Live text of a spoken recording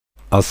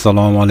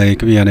Assalomu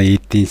alaykum. Yana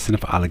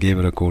 7-sinf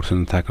algebra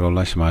kursini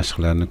takrorlash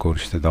mashqlarini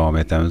ko'rishda davom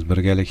etamiz.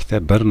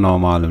 Birgalikda bir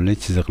noma'lumli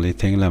chiziqli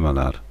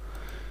tenglamalar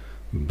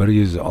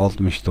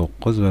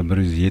 169 va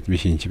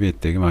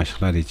 170-betdagi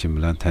mashqlar yechimi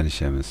bilan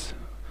tanishamiz.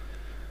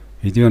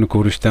 Videoni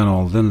ko'rishdan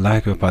oldin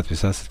like va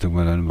podpisatsiya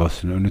tugmalarini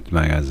bosishni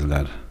unutmang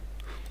azizlar.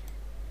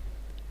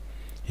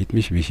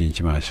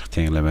 75-mashq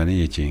tenglamani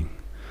yeching.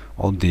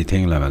 Oddiy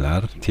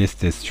tenglamalar tez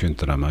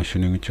tushuntiraman.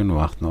 Shuning uchun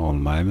vaqtni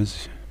olmaymiz.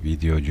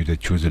 Video juda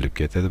cho'zilib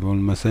ketadi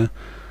bo'lmasa.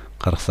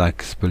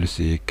 48 plus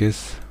 2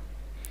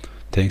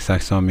 teng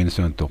 80 minus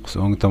 19.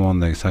 O'ng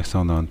tomondagi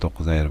 80 dan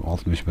 19 ayirib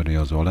 61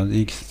 yozib olamiz.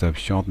 X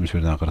topish uchun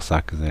 61 dan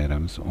 48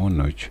 ayiramiz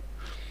 13.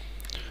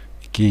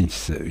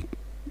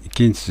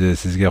 Ikkinchisi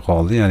sizga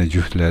qoldi, ya'ni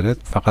juftlari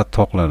faqat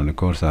toqlarini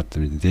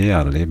ko'rsatdim.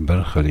 Deyarli bir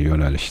xil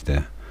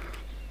yo'nalishda.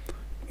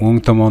 O'ng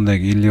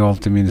tomondagi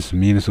 56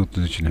 minus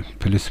 33 ni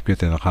plusib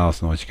ketadi,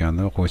 qavsni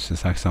ochganda qo'shsa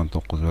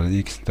 89 bo'ladi.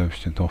 X topish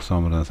uchun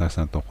 91 dan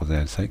 89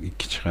 ayirsak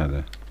 2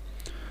 chiqadi.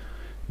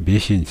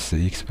 Beshinchisi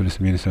x plus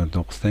minus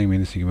 19 teng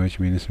minus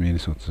 23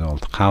 minus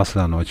 36.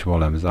 Qavslarni ochib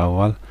olamiz.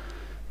 Avval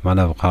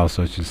mana bu qavs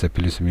ochilsa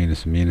plus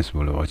minus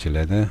bo'lib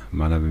ochiladi.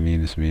 Mana bu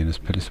minus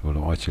plus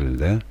bo'lib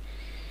ochildi.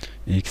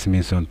 X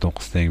minus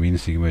 19 teng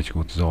minus 23 ga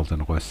 36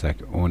 ni qo'shsak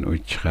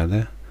 13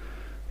 chiqadi.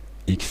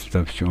 X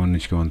topish uchun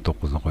 13 ga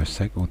 19 ni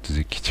qo'shsak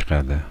 32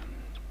 chiqadi.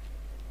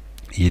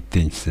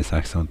 Yettinchisi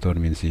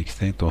 84 minus x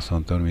teng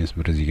 94 minus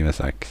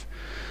 128.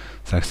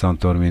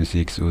 84 minus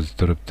x o'zi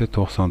turibdi.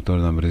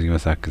 94 dan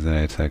 128 dan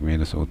ayirsak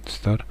minus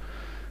 34.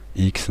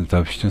 X ni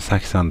topish uchun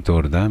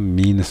 84 dan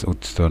minus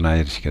 34 ni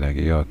ayirish kerak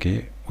yoki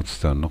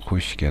 34 ni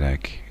qo'shish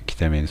kerak.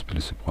 Ikkita minus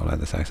plusib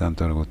qoladi.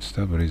 84 ga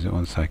 34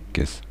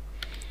 118.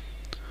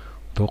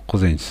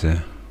 To'qqizinchisi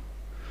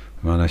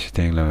mana shu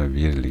tenglama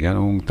berilgan.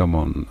 O'ng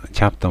tomon,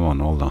 chap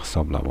tomonni oldin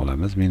hisoblab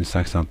olamiz. Minus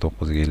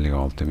 89 ga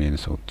 56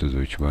 minus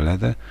 33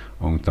 bo'ladi.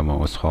 O'ng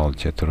tomon o'z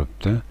holicha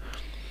turibdi.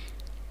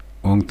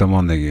 O'ng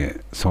tomondagi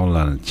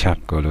sonlarni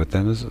chapga olib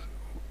o'tamiz.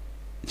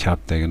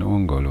 Chapdagini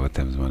o'ngga olib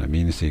o'tamiz. Mana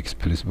minus x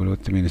plus bo'lib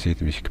o'tdi, minus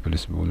 72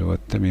 plus bo'lib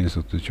o'tdi, minus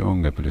 33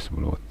 o'ngga plus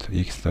bo'lib o'tdi.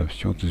 X topish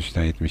uchun 33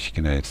 dan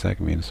 72 ni ayirsak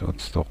minus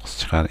 39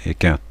 chiqar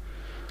ekan.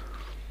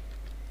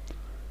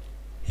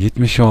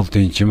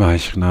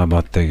 76-mashq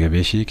navbatdagi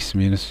 5x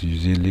minus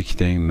 152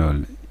 teng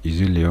 0.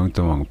 150 o'ng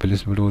tomonga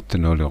plus bo'lib o'tdi,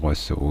 0 ga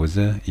qo'shsa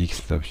o'zi.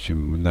 X topish uchun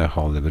bunday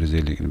holda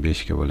 150 ni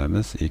 5 ga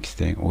bo'lamiz. X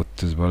teng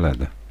 30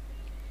 bo'ladi.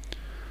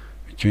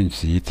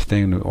 Uchinchisi 7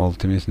 teng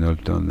 6 minus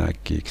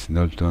 0.2x.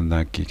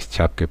 0.2x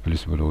chapga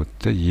plus bo'lib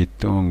o'tdi.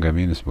 7 o'ngga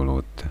minus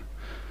bo'lib o'tdi.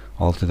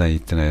 6 dan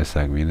 7 ni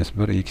ayirsak minus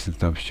 1. X ni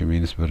topish uchun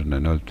minus 1 ni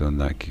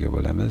 0.2 ga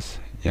bo'lamiz.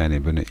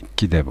 Ya'ni buni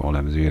 2 deb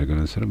olamiz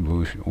virgulni surib,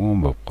 bu 10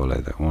 bo'lib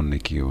qoladi. 10 ni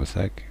 2 ga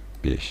bo'lsak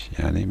 5,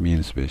 ya'ni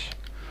minus 5.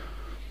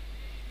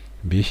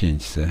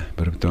 Beshinchisi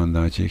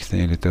 1.3x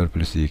teng 54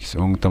 plus x.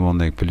 O'ng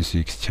tomondagi plus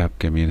x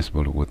chapga minus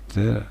bo'lib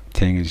o'tdi.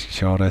 Tenglik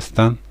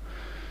ishorasidan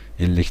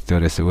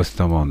 54 esa o'z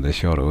tomonda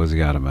ishora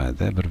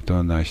o'zgarmadi.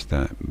 1.3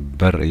 dan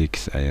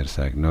 1x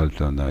ayirsak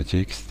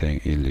 0.3x teng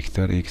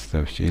 54. X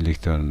topish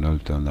 54 ni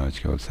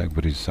 0.3 ga bo'lsak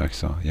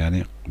 180.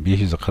 Ya'ni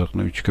 540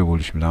 ni 3 ga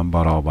bo'lish bilan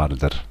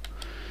barobardir.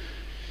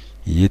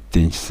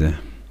 Yettinchisi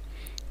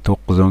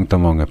 9 o'ng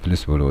tomonga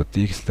plus bo'lib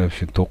o'tdi. X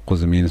topish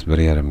 9 minus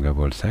 1,5 ga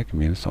bo'lsak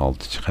minus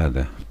 6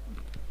 chiqadi.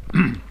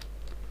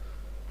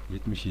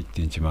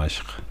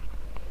 77-mashq.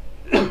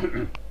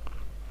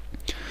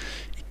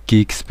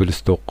 2x plus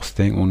 9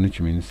 teng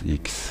 13 minus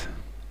x.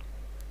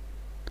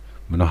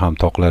 Buni ham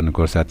toqlarni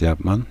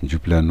ko'rsatyapman.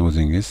 Juplarni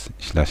o'zingiz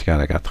ishlashga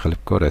harakat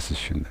qilib ko'rasiz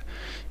shunda.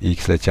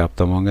 X la chap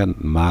tomonga,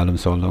 ma'lum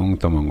sonlar o'ng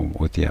tomonga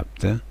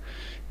o'tyapti.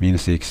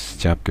 Minus x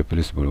chapga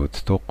plus bo'lib o'tdi.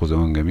 9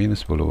 o'ngga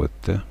minus bo'lib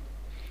o'tdi.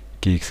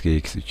 2x ga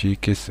x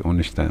 3x,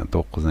 13 dan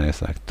 9 ni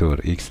ayirsak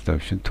 4. X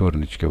topish uchun 4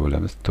 ni 3 ga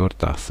bo'lamiz. 4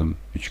 taqsim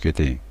 3 ga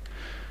teng.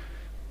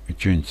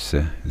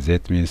 Uchinchisi z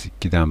minus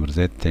 2 dan 1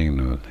 z teng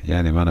 0.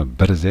 Ya'ni mana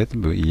 1 z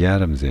bu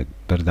yarim z.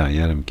 1 dan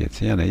yarim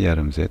ketsa yana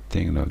yarim z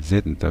teng 0.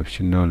 Z ni topish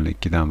uchun 0 ni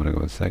 2 dan 1 ga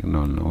bo'lsak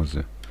 0 ni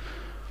o'zi.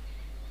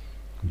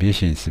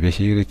 Beshinchisi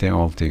 5y teng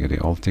 6y.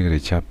 6y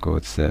chapga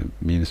o'tsa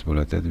minus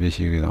bo'ladi.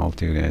 5y dan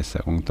 6y ayirsa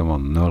o'ng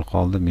tomon 0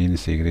 qoldi.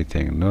 Minus y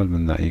teng 0,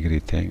 bundan y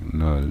teng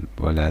 0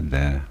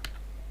 bo'ladi.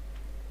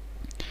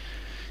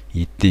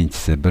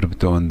 Yettinchisi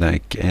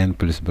 1.2 n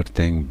plus 1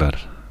 teng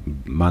 1.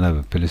 Mana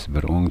bu plus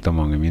 1 o'ng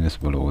tomonga minus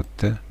bo'lib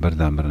o'tdi. 1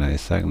 dan 1 ni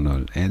ayirsak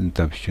 0. N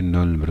topish uchun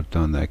 0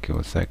 1.2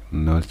 bo'lsak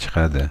 0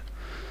 chiqadi.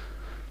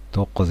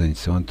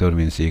 To'qqizinchisi 14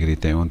 minus y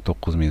teng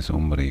 19 minus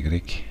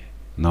 11y.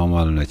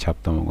 Noma'lumni chap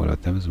tomonga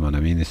o'tamiz. Mana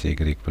minus y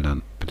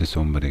bilan plus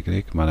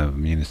 11y. Mana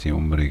minus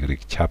 11y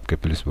chapga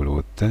plus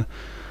bo'lib o'tdi.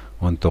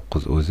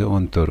 19 o'zi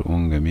 14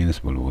 o'ngga minus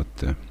bo'lib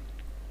o'tdi.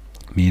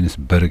 Minus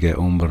 1 ga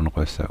 11 ni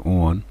qo'shsak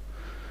 10.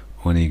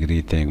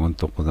 10y teng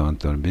 19 dan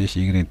 14 5.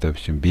 Y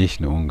topish uchun 5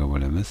 ni 10 ga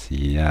bo'lamiz.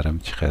 Yarim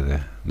chiqadi.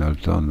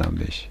 0.10 dan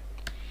 5.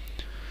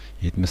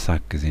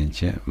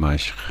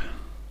 78-mashq.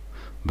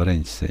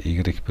 Birinchisi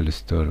y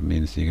plus 4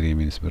 minus y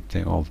minus 1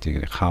 teng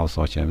 6y. Qavs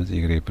ochamiz.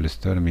 Y plus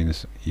 4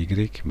 minus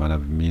y. Mana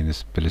bu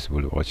minus plus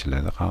bo'lib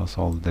ochiladi. Qavs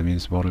oldida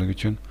minus borligi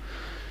uchun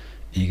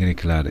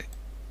y'lar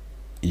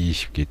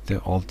iyishib ketdi.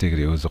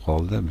 6y o'zi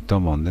qoldi. Bu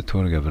tomonda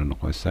 4 ga 1 ni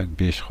qo'ysak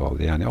 5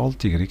 qoldi. Ya'ni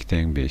 6y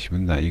teng 5.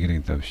 Bundan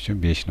y topish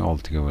uchun 5 ni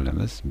 6 ga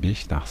bo'lamiz.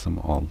 5 taqsim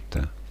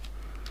 6.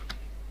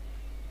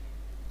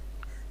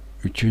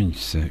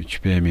 Uchinchisi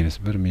 3p minus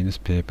 1 minus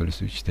p plus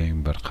 3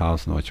 teng 1.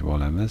 Qavsni ochib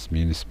olamiz.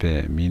 Minus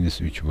p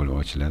minus 3 bo'lib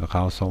ochiladi.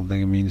 Qavs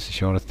oldidagi minus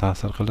ishorati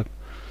ta'sir qilib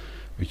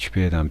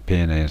 3p dan p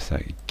ni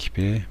ayirsak 2p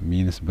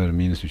minus 1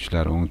 minus 3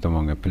 lar o'ng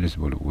tomonga plus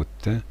bo'lib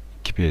o'tdi.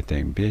 2p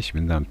teng 5.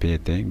 Bundan p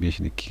teng 5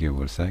 ni 2 ga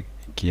bo'lsak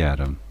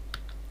 2,5.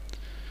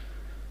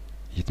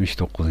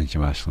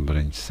 79-mashqning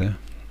birinchisi.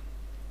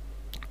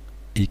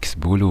 X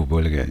bo'luv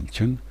bo'lgan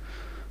uchun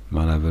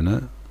mana buni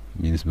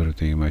minus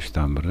 1,23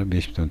 dan 1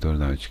 5,4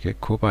 dan 3 ga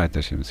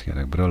ko'paytirishimiz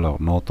kerak. Biroq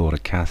noto'g'ri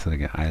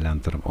kasrga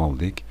aylantirib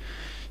oldik.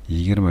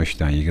 23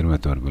 dan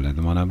 24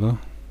 bo'ladi mana bu.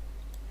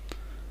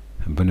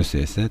 Bunisi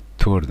esa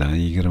 4 dan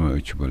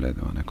 23 bo'ladi.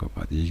 Mana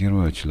ko'paydi.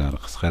 23 lar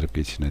qisqarib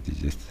ketish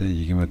natijasida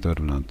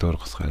 24 bilan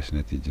 4 qisqarish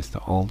natijasida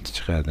 6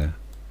 chiqadi.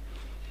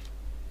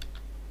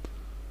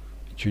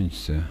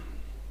 Uchinchisi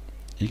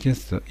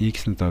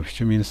x ni topish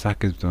uchun minus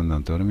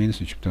 8,4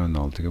 minus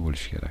 3,6 ga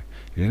bo'lish kerak.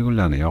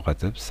 Virgullarni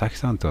yo'qotib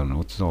 84 ni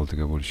 36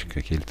 ga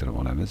bo'lishga keltirib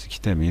olamiz.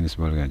 Ikkita minus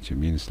bo'lgan uchun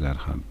minuslar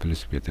ham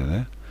plus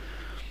ketadi.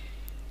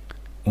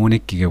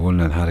 12 ga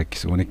bo'linadi, har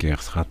ikkisi 12 ga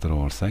qisqartirib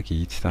olsak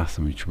 7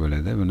 taqsim 3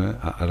 bo'ladi. Buni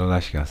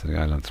aralash kasrga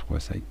aylantirib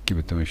qo'ysak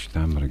 2,3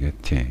 dan 1 ga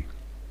teng.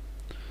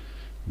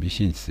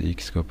 Beshinchisi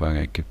x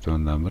ko'paygan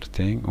 2,1 dan 1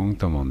 teng o'ng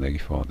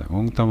tomondagi ifoda.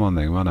 O'ng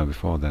tomondagi mana bu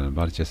ifodaning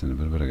barchasini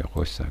bir-biriga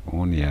qo'shsak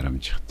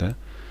 10,5 chiqdi.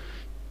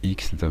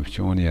 X ni topish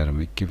uchun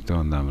 10,5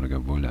 2,1 dan 1 ga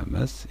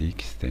bo'lamiz.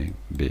 X teng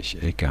 5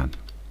 ekan.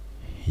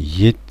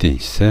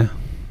 Yettinchisi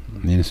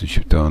minus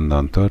 3,1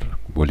 dan 4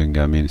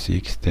 bo'lingan minus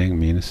x teng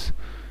minus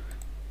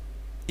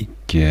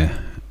 2.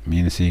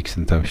 Minus x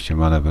ni topish uchun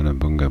mana buni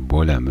bunga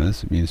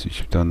bo'lamiz. Minus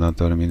 3,1 dan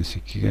 4 minus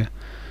 2 ga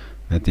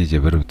natija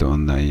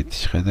 1,1 dan 7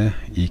 chiqadi.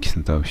 X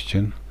ni topish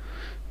uchun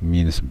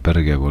minus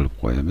 1 ga bo'lib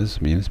qo'yamiz.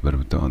 Minus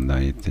 1,1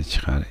 dan 7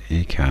 chiqar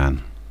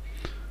ekan.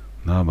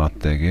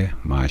 Navbatdagi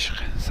mashq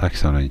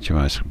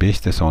 80-mashq.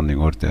 5 ta sonning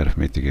o'rta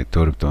arifmetigi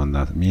 4,1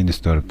 dan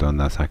minus 4,1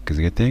 dan 8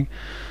 ga teng.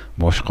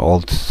 Boshqa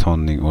 6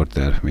 sonning o'rta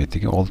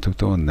arifmetigi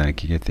 6,1 dan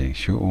 2 ga teng.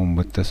 Shu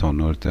 11 ta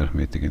sonning o'rta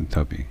arifmetigini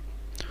toping.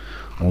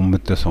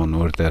 11 ta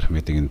sonning o'rta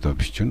arifmetigini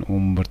topish uchun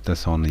 11 ta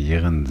sonning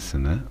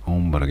yig'indisini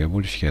 11 ga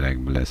bo'lish kerak,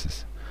 bilasiz.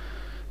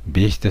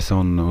 5 ta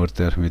sonning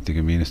o'rta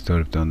arifmetigi minus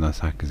 4,1 dan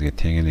 8 ga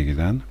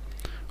tengligidan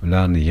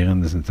ularni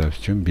yig'indisini topish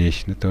uchun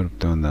 5 ni 4,1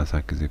 dan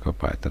 8 ga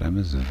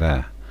ko'paytiramiz va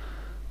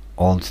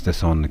 6 ta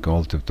sonniki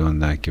 6,1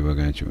 dan 2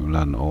 bo'lgan uchun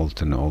ularni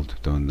 6 ni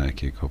 6,1 dan 2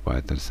 ga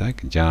ko'paytirsak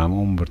jami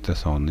 11 ta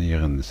sonning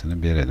yig'indisini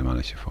beradi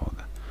mana shu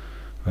ifoda.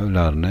 Va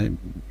ularni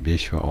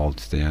 5 va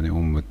 6 ta, ya'ni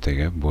 11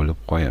 taga bo'lib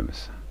qo'yamiz.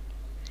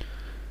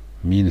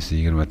 Minus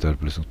 24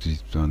 plus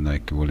 30,1 dan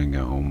 2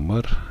 bo'lingan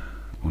 11,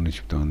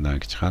 13,1 dan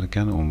 2 chiqar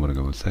ekan, 11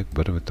 ga bo'lsak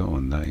 1,1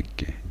 dan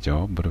 2.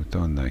 Javob 1,1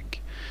 dan 2.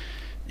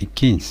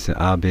 Ikkinchisi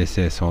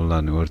ABC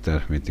sonlarning o'rta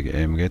arifmetigi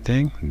m ga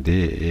teng,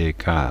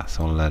 DEK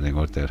sonlarning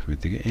o'rta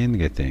arifmetigi n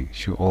ga teng.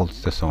 Shu 6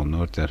 ta sonning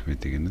o'rta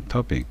arifmetigini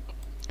toping.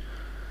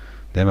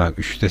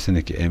 Demak, 3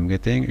 tasiniki m ga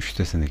teng, 3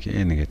 tasiniki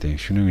n ga teng.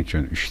 Shuning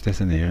uchun 3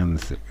 tasini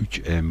yig'indisi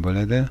 3m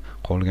bo'ladi,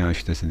 qolgan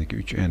 3 tasiniki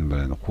 3n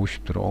bo'ladi.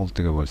 Qo'shib turib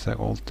 6 ga bo'lsak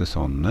 6 ta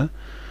sonni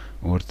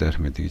o'rta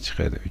arifmetigi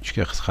chiqadi. 3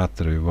 ga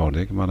qisqartirib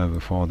yubordik mana bu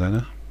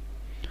ifodani.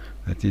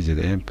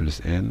 Natijada m plus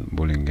n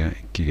bo'lingan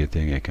 2 ga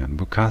teng ekan.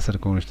 Bu kasr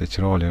ko'rinishda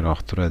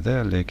chiroyliroq turadi,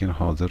 lekin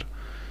hozir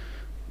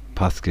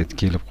pastga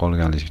kelib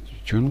qolganligi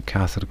uchun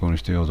kasr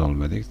ko'rinishda yoza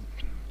olmadik.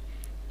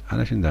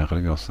 Ana shunday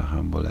qilib yozsa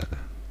ham bo'ladi.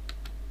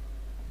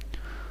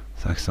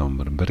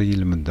 81. 1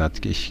 yil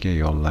muddatga ishga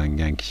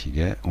yollangan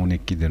kishiga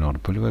 12 dinor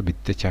pul va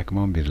bitta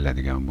chakmon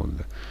beriladigan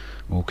bo'ldi.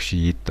 U kishi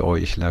 7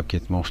 oy ishlab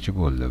ketmoqchi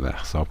bo'ldi va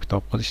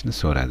hisob-kitob qilishni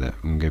so'radi.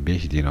 Unga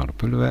 5 dinor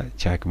pul va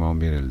chakmon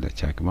berildi.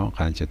 Chakmon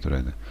qancha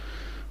turadi?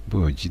 Bu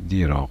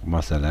jiddiyroq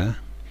masala.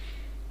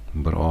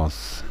 Biroz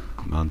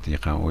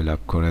mantiqan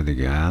o'ylab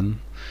ko'radigan.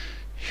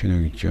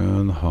 Shuning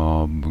uchun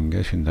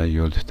bunga shunday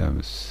yo'l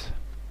tutamiz.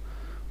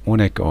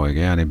 12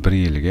 oyga, ya'ni 1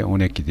 yilga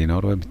 12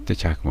 dinor va bitta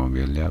chakmon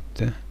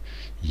berilyapti.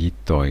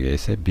 7 oyga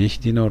esa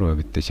 5 dinor va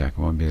bitta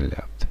chakmon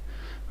berilyapti.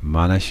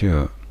 Mana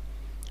shu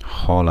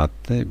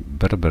holatni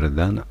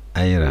bir-biridan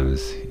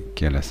ayiramiz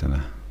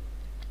ikkalasini.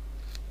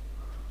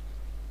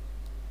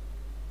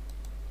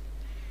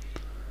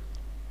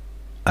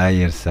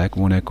 Ayirsak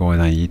 12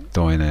 oydan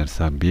 7 oyni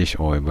ayirsak 5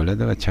 oy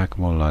bo'ladi va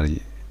chakmonlar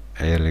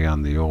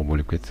ayrilganda yo'q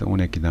bo'lib ketsa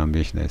 12 dan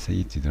 5 ni esa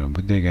 7 dinor.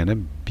 Bu degani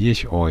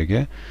 5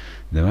 oyga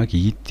demak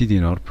 7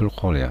 dinor pul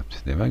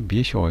qolyapti. Demak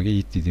 5 oyga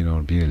 7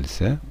 dinor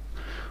berilsa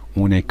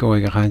 12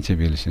 oyga qancha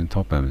berilishini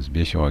topamiz.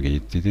 5 oyga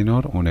 7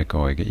 dinor, 12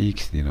 oyga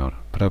x dinor.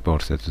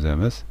 Proporsiya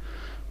tuzamiz.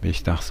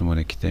 5 taqsim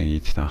 12 teng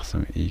 7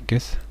 taqsim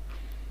x.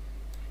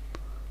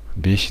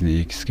 5 ni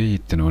x ga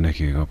 7 ni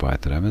 12 ga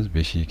ko'paytiramiz.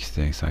 5x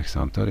teng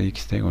 84,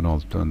 x teng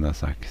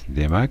 16,8.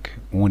 Demak,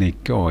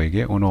 12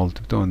 oyga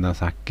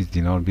 16,8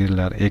 dinor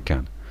berilar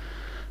ekan.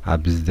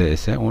 Bizda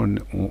esa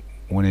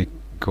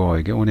 2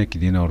 oyga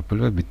 12 dinor pul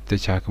va bitta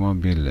chakmon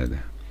beriladi.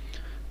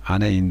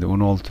 Ana endi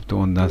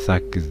 16/10dan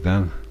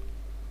 8dan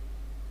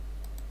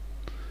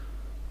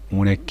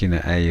 12 ni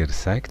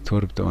ayirsak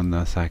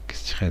 4/10dan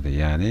 8 chiqadi.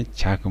 Ya'ni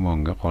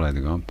chakmonga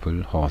qoladigan pul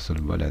hosil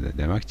bo'ladi.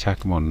 Demak,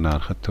 chakmon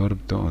narxi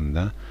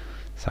 4/10dan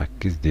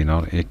 8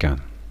 dinor ekan.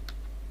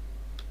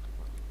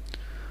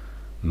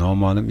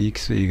 Noma'lum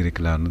x va y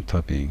larni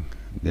toping.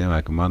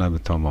 Demak, mana bu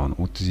tomon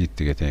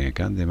 37 ga teng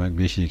ekan. Demak,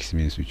 5x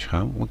minus 3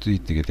 ham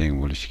 37 ga teng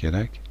bo'lishi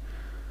kerak.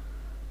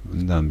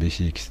 Bundan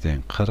 5x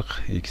teng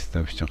 40, x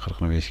topish uchun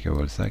 40 ni 5 ga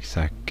bo'lsak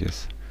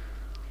 8.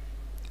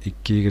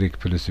 2y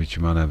plus 3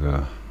 mana bu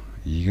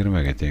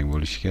 20 ga teng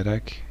bo'lishi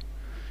kerak.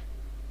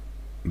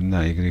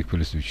 Bundan y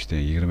plus 3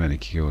 teng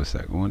 22 ga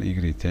bo'lsak 10,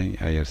 y teng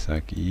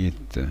ayirsak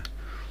 7.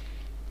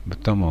 Bu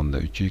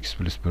tomonda 3x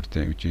plus 1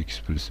 teng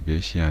 3x plus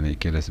 5, ya'ni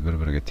ikkalasi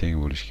bir-biriga teng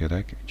bo'lishi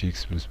kerak.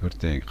 3x plus 1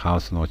 teng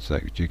qavsni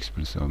ochsak 3x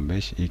plus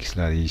 15, x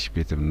lar yeyishib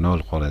ketib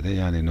 0 qoladi,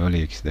 ya'ni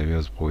 0x deb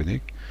yozib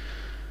qo'ydik.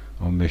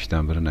 15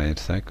 dan 1 ni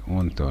ayirsak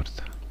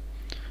 14.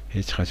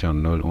 Hech qachon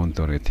 0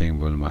 14 ga teng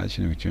bo'lmaydi,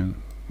 shuning uchun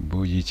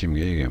bu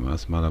yechimga ega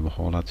emas. Mana bu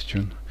holat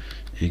uchun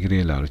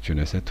y lar uchun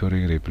esa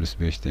 4y plus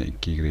 5 dan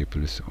 2y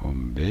plus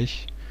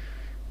 15.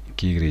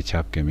 2y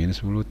chapga minus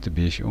bo'ladi,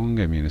 5 10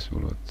 ga minus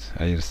bo'ladi.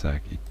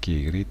 Ayirsak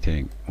 2y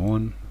teng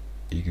 10,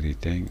 y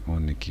teng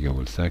 12 ga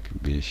bo'lsak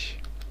 5.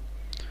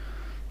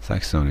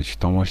 83.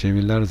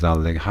 Tomoshabinlar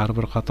zaldagi har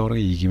bir qatorga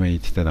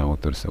 27 tadan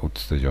o'tirsa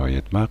 30 ta joy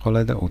yetmay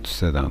qoladi. 30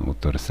 tadan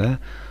o'tirsa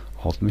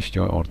 60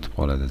 joy ortib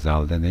qoladi.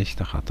 Zalda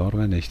nechta qator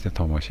va nechta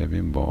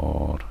tomoshabin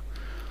bor?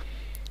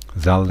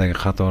 Zaldagi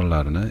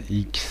qatorlarni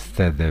x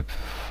ta deb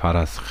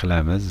faraz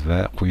qilamiz va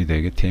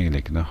quyidagi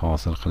tenglikni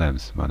hosil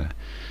qilamiz. Mana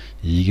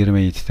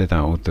 27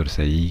 tadan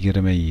o'tirsa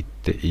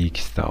 27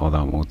 x ta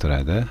odam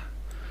o'tiradi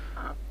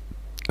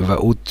va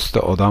 30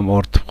 ta odam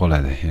ortib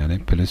qoladi. Ya'ni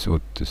plus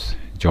 30.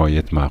 Joy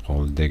yetmay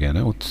qoldi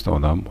degani 30 ta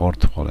odam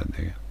ortib qoladi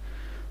degani.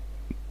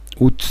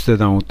 30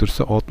 tadan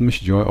o'tirsa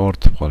 60 joy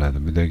ortib qoladi.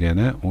 Bu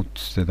degani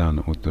 30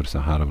 tadan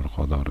o'tirsa har bir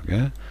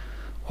qatorga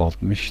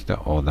 60 ta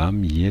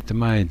odam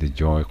yetmaydi,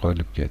 joy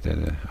qolib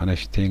ketadi. Ana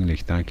shu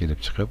tenglikdan kelib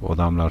chiqib,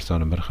 odamlar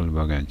soni bir xil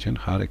bo'lgani uchun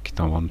har ikki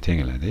tomonni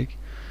tengladik.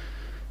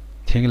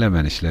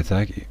 Tenglamani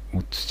ishlasak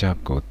 30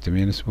 chapga o'tdi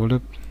minus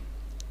bo'lib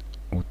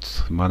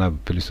 30, mana bu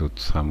plus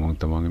 30 ham o'ng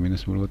tomonga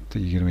minus bo'lib o'tdi.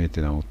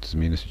 27 dan 30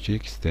 minus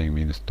 3x teng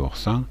minus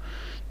 90.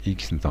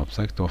 X ni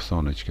topsak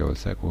 93 ga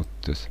bo'lsak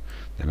 30.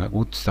 Demak,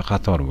 30 ta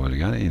qator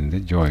bo'lgan.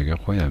 Endi joyiga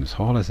qo'yamiz.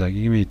 Xohlasak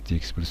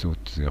 27x plus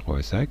 30 ga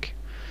qo'ysak,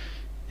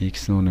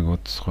 x ni o'rniga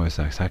 30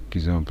 qo'ysak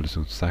 810 plus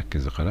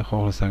 38 40.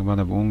 Xohlasak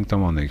mana bu o'ng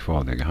tomondagi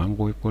ifodaga ham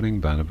qo'yib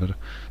ko'ring, baribir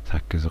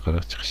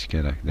 840 chiqishi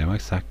kerak.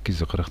 Demak,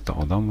 840 ta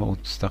odam va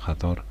 30 ta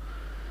qator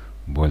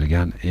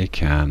bo'lgan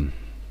ekan.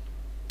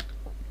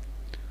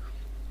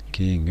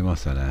 Keyingi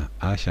masala,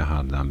 A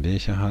shahardan B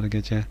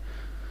shahargacha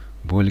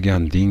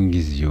bo'lgan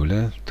dengiz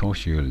yo'li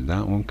tosh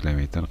yo'ldan 10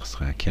 kilometr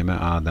qisqa. Kema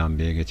A dan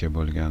B gacha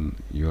bo'lgan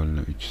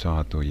yo'lni 3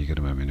 soat va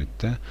 20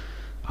 minutda,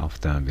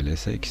 avtomobil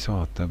esa 2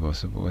 soatda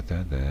bosib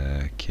o'tadi.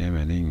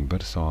 Kemaning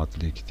 1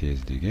 soatlik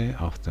tezligi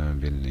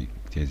avtomobilning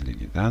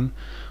tezligidan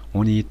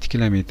 17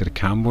 kilometr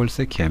kam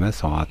bo'lsa, kema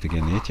soatiga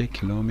necha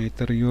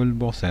kilometr yo'l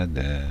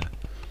bosadi?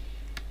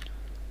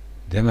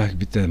 Demak,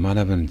 bitta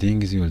mana buni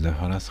dengiz yo'lida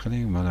faraz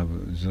qiling, mana bu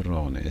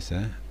uzunrog'ini esa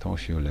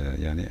tosh yo'li,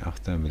 ya'ni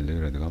avtomobilda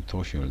yuradigan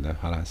tosh yo'lida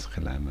faraz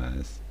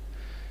qilamiz.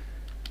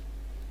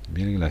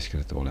 Belgilash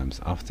kiritib olamiz.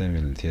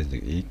 Avtomobilning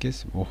tezligi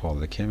x, bu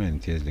holda kemaning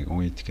tezligi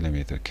 17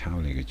 kilometr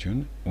kamligi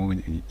uchun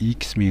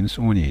x minus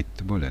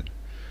 17 bo'ladi.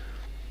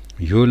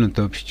 Yo'lni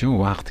topish uchun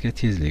vaqtga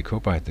tezlik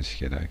ko'paytirish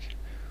kerak.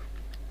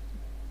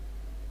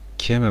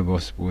 Kema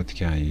bosib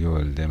o'tgan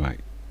yo'l demak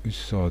 3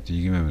 soat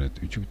 20 minut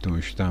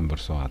 3.3 dan 1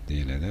 soat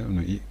deyiladi.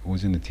 Uni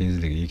o'zini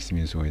tezligi x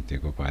minus 17 ga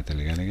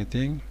ko'paytirilganiga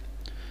teng.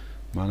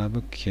 Mana bu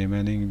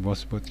kemaning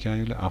bosib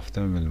o'tgan yo'li,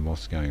 avtomobilning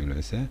bosgan yo'li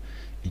esa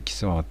 2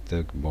 soatda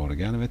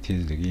borgan va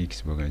tezligi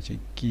x bo'lgancha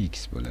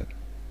 2x bo'ladi.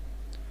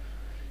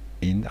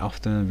 Endi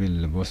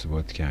avtomobilni bosib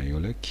o'tgan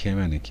yo'li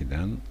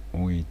kemanikidan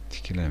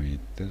 17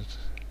 kilometr,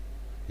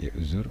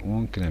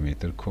 10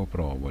 kilometr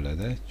ko'proq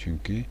bo'ladi,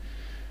 chunki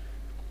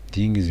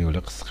dengiz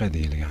yo'li qisqa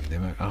deyilgan.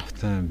 Demak,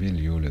 avtomobil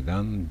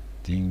yo'lidan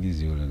dengiz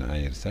yo'lini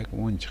ayirsak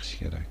 10 chiqishi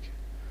kerak.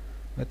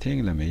 Va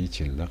tenglama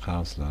yechildi,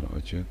 qavslar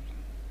ochib,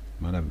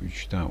 mana bu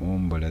 3 dan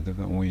 10 bo'ladi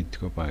va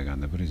 17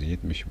 ko'payganda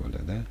 170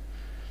 bo'ladi.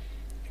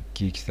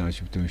 2x dan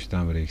 3.3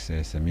 dan 1x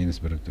esa minus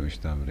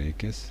 1.3 dan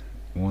 1x.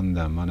 10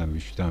 dan mana bu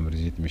 3 dan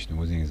 170 ni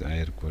o'zingiz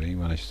ayirib ko'ring,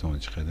 mana shu son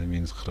chiqadi.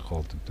 Minus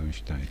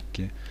 46.3 dan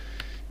 2.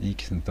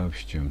 X ni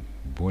topish uchun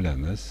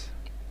bo'lamiz.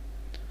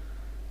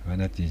 Va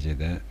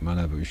natijada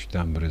mana bu 3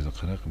 dan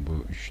 140,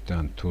 bu 3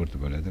 dan 4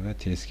 bo'ladi va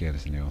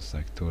teskarisini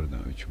yozsak 4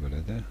 dan 3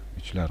 bo'ladi.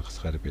 3 lar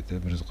qisqarib ketadi.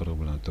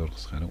 140 bilan 4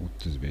 qisqarib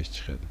 35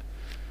 chiqadi.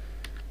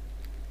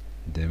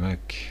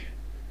 Demak,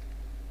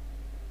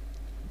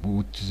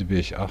 bu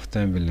 35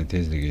 avtomobilning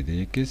tezligi edi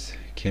x,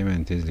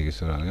 kemaning tezligi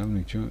so'ralgan.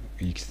 Buning uchun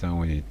x dan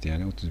 17,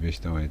 ya'ni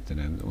 35 dan 17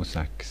 dan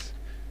 18.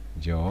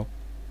 Javob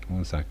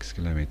 18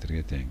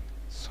 kilometrga teng,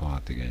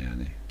 soatiga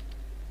ya'ni.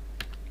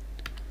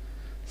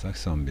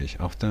 85.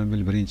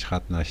 Avtomobil birinchi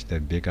qatnashda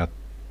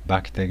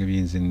bakdagi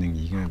benzinning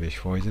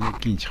 25%ni,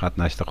 ikkinchi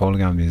qatnashda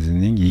qolgan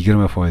benzinning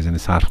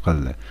 20%ni sarf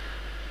qildi.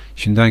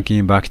 Shundan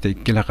keyin bakda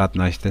ikkala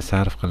qatnashda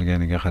sarf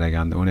qilganiga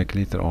qaraganda 12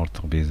 litr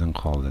ortiq benzin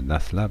qoldi.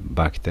 Dastlab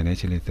bakda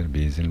necha litr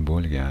benzin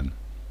bo'lgan?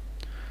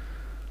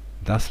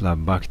 Dastlab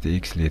bakda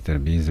x litr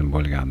benzin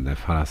bo'lganda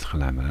faraz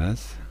qilamiz.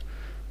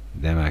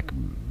 Demak,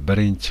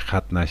 birinchi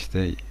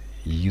qatnashda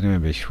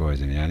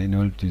 25%, ya'ni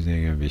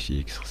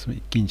 0.25x qismi,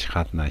 ikkinchi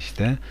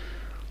qatnashda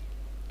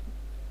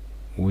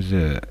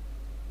o'zi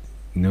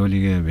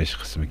 0.25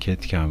 qismi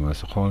ketgan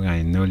bo'lsa, qolgan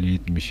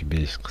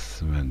 0.75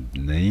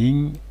 qismining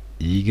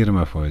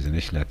 20%ni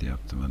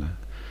ishlatyapti. Mana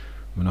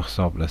buni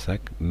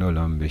hisoblasak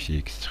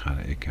 0.15x chiqar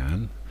ekan.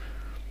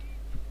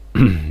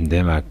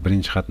 Demak,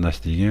 birinchi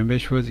qatnashda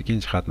 25%,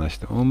 ikkinchi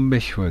qatnashda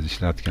 15%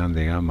 ishlatgan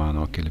degan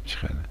ma'no kelib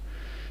chiqadi.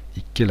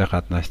 Ikkala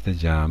qatnashda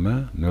jami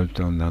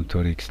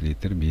 0.4x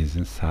litr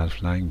benzin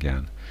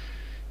sarflangan.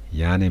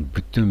 Ya'ni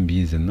butun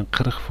benzinning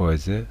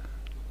 40%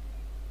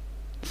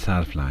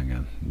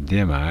 sarflangan.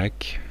 Demak,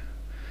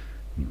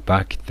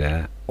 bakda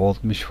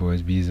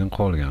 60% benzin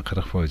qolgan,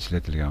 40%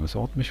 ishlatilgan bo'lsa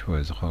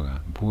 60% qolgan.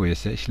 Bu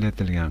esa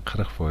ishlatilgan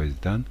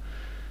 40%dan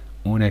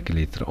 12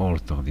 litr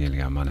ortiq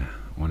deyilgan. Mana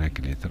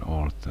 12 litr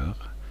ortiq.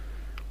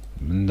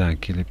 Bundan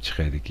kelib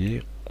chiqadiki,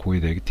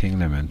 quyidagi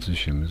tenglamani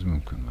tuzishimiz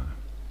mumkin. Mana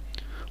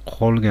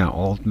qolgan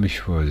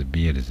 60%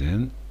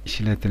 benzin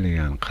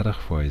ishlatilgan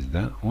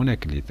 40%dan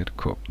 12 litr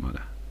ko'p.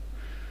 Mana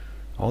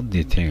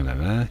oddiy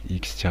tenglama.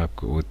 X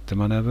chapga o'tdi.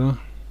 Mana bu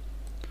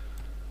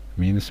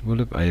minus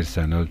bo'lib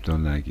ayirsa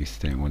 0.x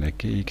teng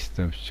 12, x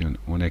uchun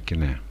 12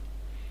 ni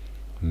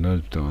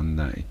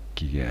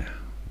 0.2 ga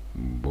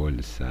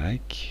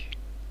bo'lsak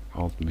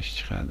 60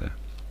 chiqadi.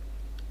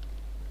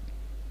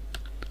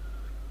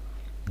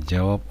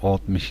 Javob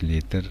 60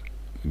 litr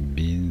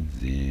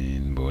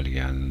benzin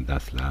bo'lgan.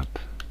 Dastlab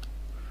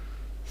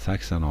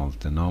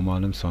 86.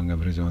 Noma'lum songa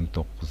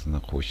 119 ni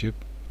qo'shib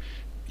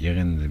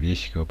yig'inni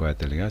 5 ga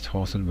ko'paytirilgach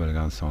hosil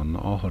bo'lgan sonni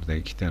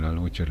oxiridagi ikkita nol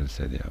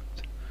o'chirilsa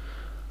deyapti.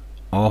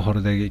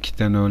 Oxiridagi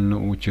ikkita nolni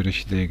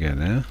o'chirish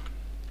degani,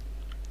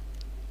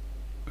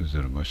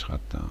 uzr,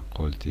 boshqatdan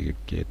qo'l tegib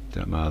ketdi,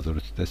 ma'zur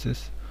tutasiz.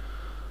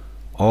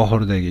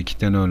 Oxiridagi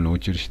ikkita nolni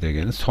o'chirish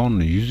degani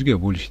sonni 100 ga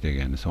bo'lish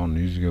degani. Sonni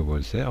 100 ga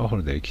bo'lsa,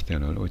 oxiridagi ikkita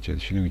nol o'chadi.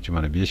 Shuning uchun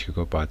mana 5 ga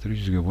ko'paytirib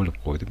 100 ga bo'lib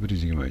qo'ydik,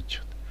 123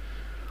 chiqdi.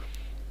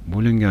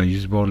 Bo'lingan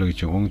 100 borligi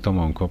uchun o'ng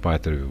tomon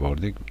ko'paytirib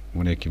yubordik,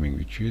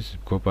 12300.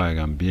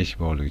 Ko'paygan 5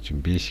 borligi uchun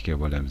 5 ga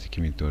bo'lamiz,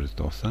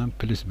 2490,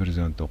 plus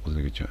 119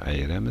 ligi uchun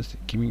ayiramiz,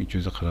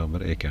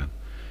 2341 ekan.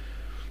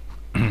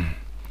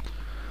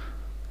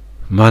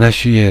 Mana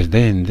shu yerda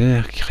endi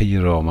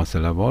qiyinroq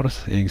masala bor.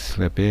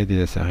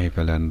 Ensiklopediya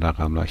sahifalarini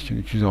raqamlash uchun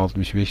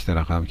 365 ta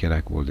raqam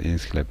kerak bo'ldi.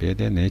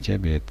 Ensiklopediya necha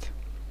bet?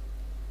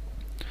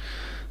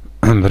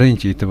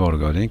 Birinchi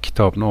e'tiborga oling,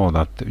 kitobni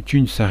odatda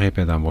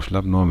 3-sahifadan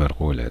boshlab nomer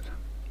qo'yiladi.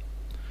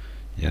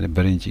 Ya'ni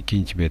birinchi,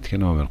 ikkinchi betga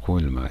nomer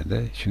qo'yilmaydi.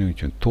 Shuning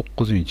uchun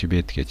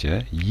 9-betgacha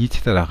 7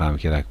 ta raqam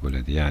kerak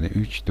bo'ladi. Ya'ni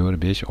 3,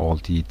 4, 5,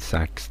 6, 7,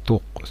 8,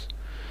 9.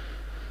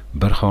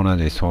 Bir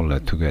xonali sonlar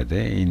tugadi.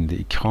 Endi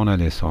ikki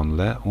xonali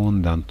sonlar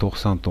 10 dan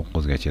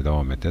 99 gacha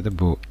davom etadi.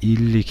 Bu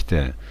 50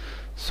 ta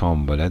son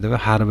bo'ladi va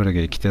har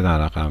biriga ikkitadan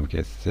raqam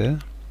ketsa,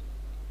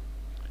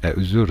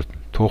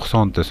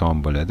 90 ta son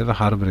bo'ladi va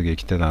har biriga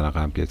ikkitadan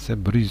raqam ketsa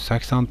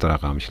 180 ta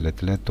raqam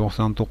ishlatiladi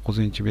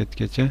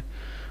 99-betgacha.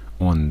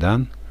 10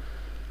 dan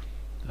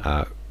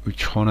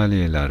 3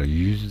 xonalilar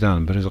 100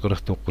 dan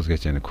 149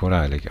 gacha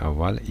ko'raylik.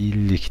 Avval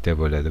 50 ta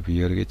bo'ladi bu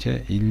yergacha.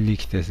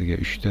 50 tasiga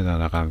 3 tadan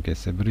raqam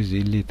ketsa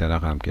 150 ta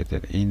raqam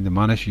ketadi. Endi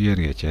mana shu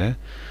yergacha,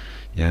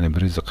 ya'ni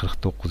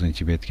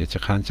 149-betgacha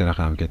qancha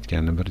raqam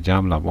ketganini bir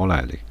jamlab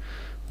olaylik.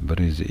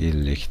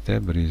 150 ta,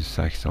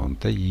 180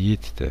 ta,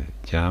 7 ta,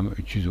 jami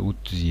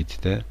 337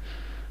 ta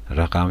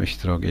raqam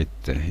ishtirok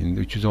etdi. Endi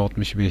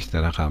 365 ta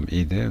raqam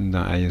edi.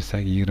 Undan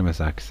ayirsak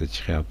 28 ta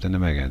chiqyapti.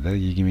 Nimagadir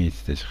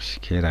 27 ta chiqishi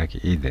kerak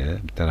edi.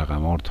 Bitta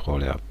raqam ortiq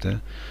qolyapti.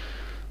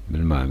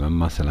 Bilmayman,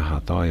 masala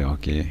xato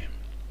yoki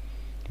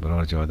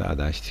biror joyda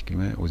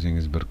adashdikmi?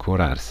 O'zingiz bir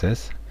ko'rarsiz.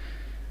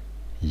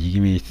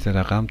 27 ta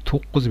raqam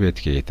 9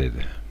 betga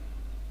yetadi.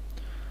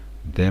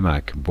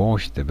 Demak,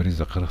 boshda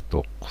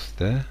 149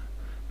 ta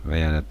va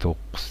yana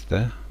 9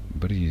 ta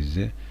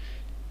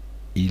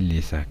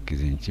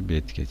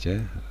 158-betgacha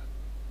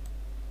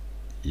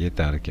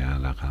yetar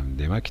ekan raqam.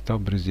 Demak, kitob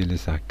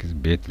 158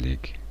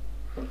 betlik.